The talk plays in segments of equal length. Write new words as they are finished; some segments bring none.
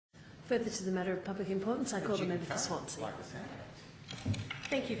Further to the matter of public importance, I call the member for Swansea.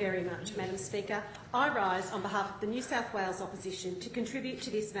 Thank you very much, Madam Speaker. I rise on behalf of the New South Wales Opposition to contribute to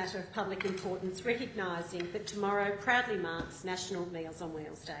this matter of public importance, recognising that tomorrow proudly marks National Meals on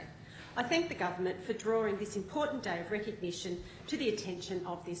Wheels Day. I thank the Government for drawing this important day of recognition to the attention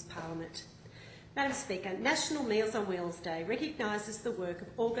of this Parliament. Madam Speaker, National Meals on Wheels Day recognises the work of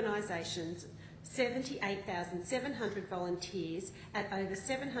organisations, 78,700 volunteers at over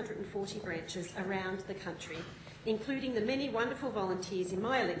 740 branches around the country, including the many wonderful volunteers in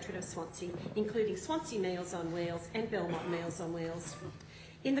my electorate of Swansea, including Swansea Meals on Wheels and Belmont Meals on Wheels.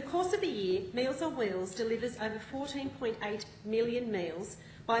 In the course of a year, Meals on Wheels delivers over 14.8 million meals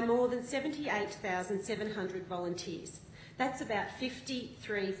by more than 78,700 volunteers. That's about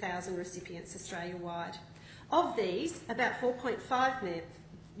 53,000 recipients Australia-wide. Of these, about 4.5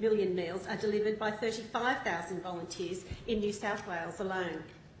 million meals are delivered by 35,000 volunteers in New South Wales alone.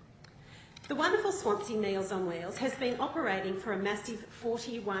 The wonderful Swansea Meals on Wheels has been operating for a massive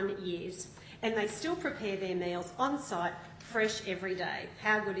 41 years, and they still prepare their meals on-site, fresh every day.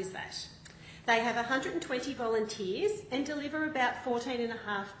 How good is that? They have 120 volunteers and deliver about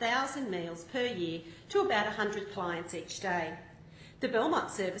 14,500 meals per year to about 100 clients each day. The Belmont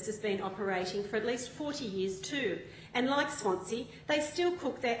service has been operating for at least 40 years too, and like Swansea, they still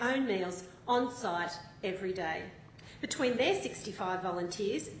cook their own meals on-site every day. Between their 65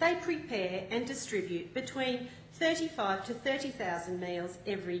 volunteers, they prepare and distribute between 35 to 30,000 meals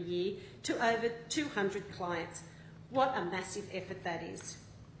every year to over 200 clients. What a massive effort that is.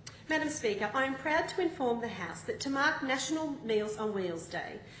 Madam Speaker, I am proud to inform the House that to mark National Meals on Wheels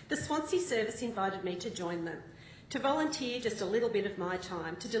Day, the Swansea service invited me to join them, to volunteer just a little bit of my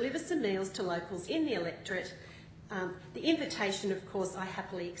time to deliver some meals to locals in the electorate. The invitation, of course, I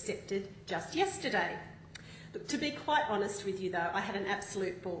happily accepted just yesterday. Look, to be quite honest with you though, I had an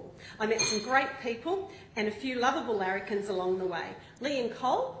absolute ball. I met some great people and a few lovable larrikins along the way. Lee and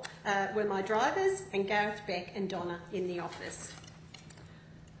Cole were my drivers, and Gareth, Beck and Donna in the office.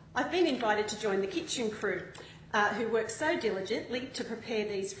 I've been invited to join the kitchen crew who work so diligently to prepare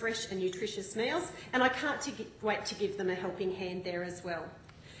these fresh and nutritious meals, and I can't wait to give them a helping hand there as well.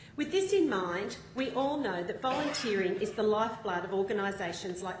 With this in mind, we all know that volunteering is the lifeblood of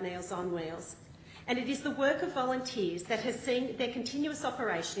organisations like Meals on Wheels, and it is the work of volunteers that has seen their continuous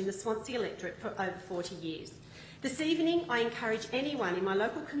operation in the Swansea electorate for over 40 years. This evening, I encourage anyone in my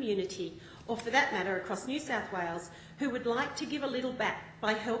local community, or for that matter across New South Wales, who would like to give a little back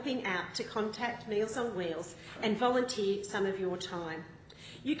by helping out to contact Meals on Wheels and volunteer some of your time.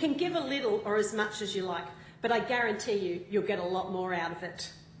 You can give a little or as much as you like, but I guarantee you, you'll get a lot more out of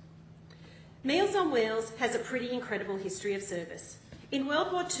it. Meals on Wheels has a pretty incredible history of service. In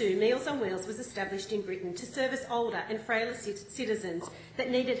World War II, Meals on Wheels was established in Britain to service older and frailer citizens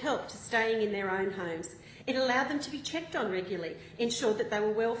that needed help to staying in their own homes. It allowed them to be checked on regularly, ensured that they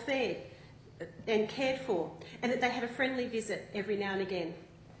were well fed and cared for, and that they had a friendly visit every now and again.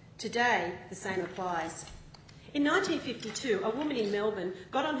 Today, the same applies. In 1952, a woman in Melbourne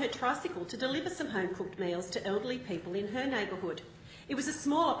got on her tricycle to deliver some home-cooked meals to elderly people in her neighbourhood. It was a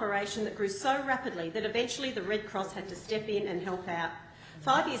small operation that grew so rapidly that eventually the Red Cross had to step in and help out.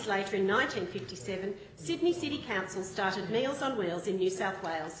 5 years later, in 1957, Sydney City Council started Meals on Wheels in New South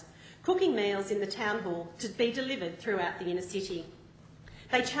Wales, cooking meals in the town hall to be delivered throughout the inner city.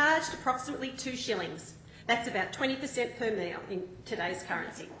 They charged approximately 2 shillings. That's about 20% per meal in today's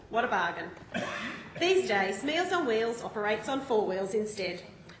currency. What a bargain. These days, Meals on Wheels operates on 4 wheels instead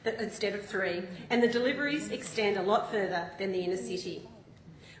of 3, and the deliveries extend a lot further than the inner city.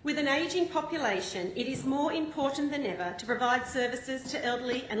 With an ageing population, it is more important than ever to provide services to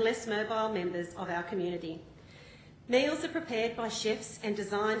elderly and less mobile members of our community. Meals are prepared by chefs and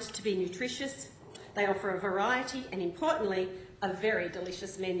designed to be nutritious. They offer a variety and, importantly, a very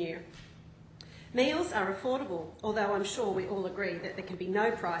delicious menu. Meals are affordable, although I'm sure we all agree that there can be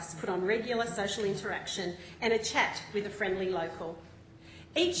no price put on regular social interaction and a chat with a friendly local.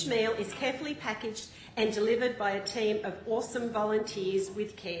 Each meal is carefully packaged and delivered by a team of awesome volunteers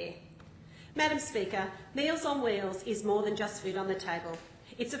with care. Madam Speaker, Meals on Wheels is more than just food on the table.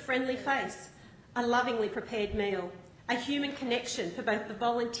 It's a friendly face, a lovingly prepared meal, a human connection for both the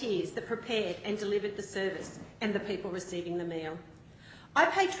volunteers that prepared and delivered the service and the people receiving the meal. I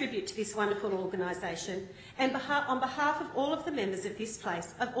pay tribute to this wonderful organisation and on behalf of all of the members of this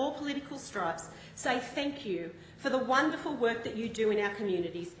place, of all political stripes, say thank you for the wonderful work that you do in our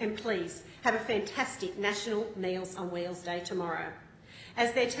communities, and please have a fantastic National Meals on Wheels Day tomorrow.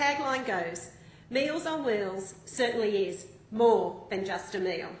 As their tagline goes, Meals on Wheels certainly is more than just a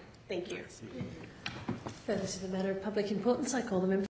meal. Thank you. Further to the matter of public importance, I call the member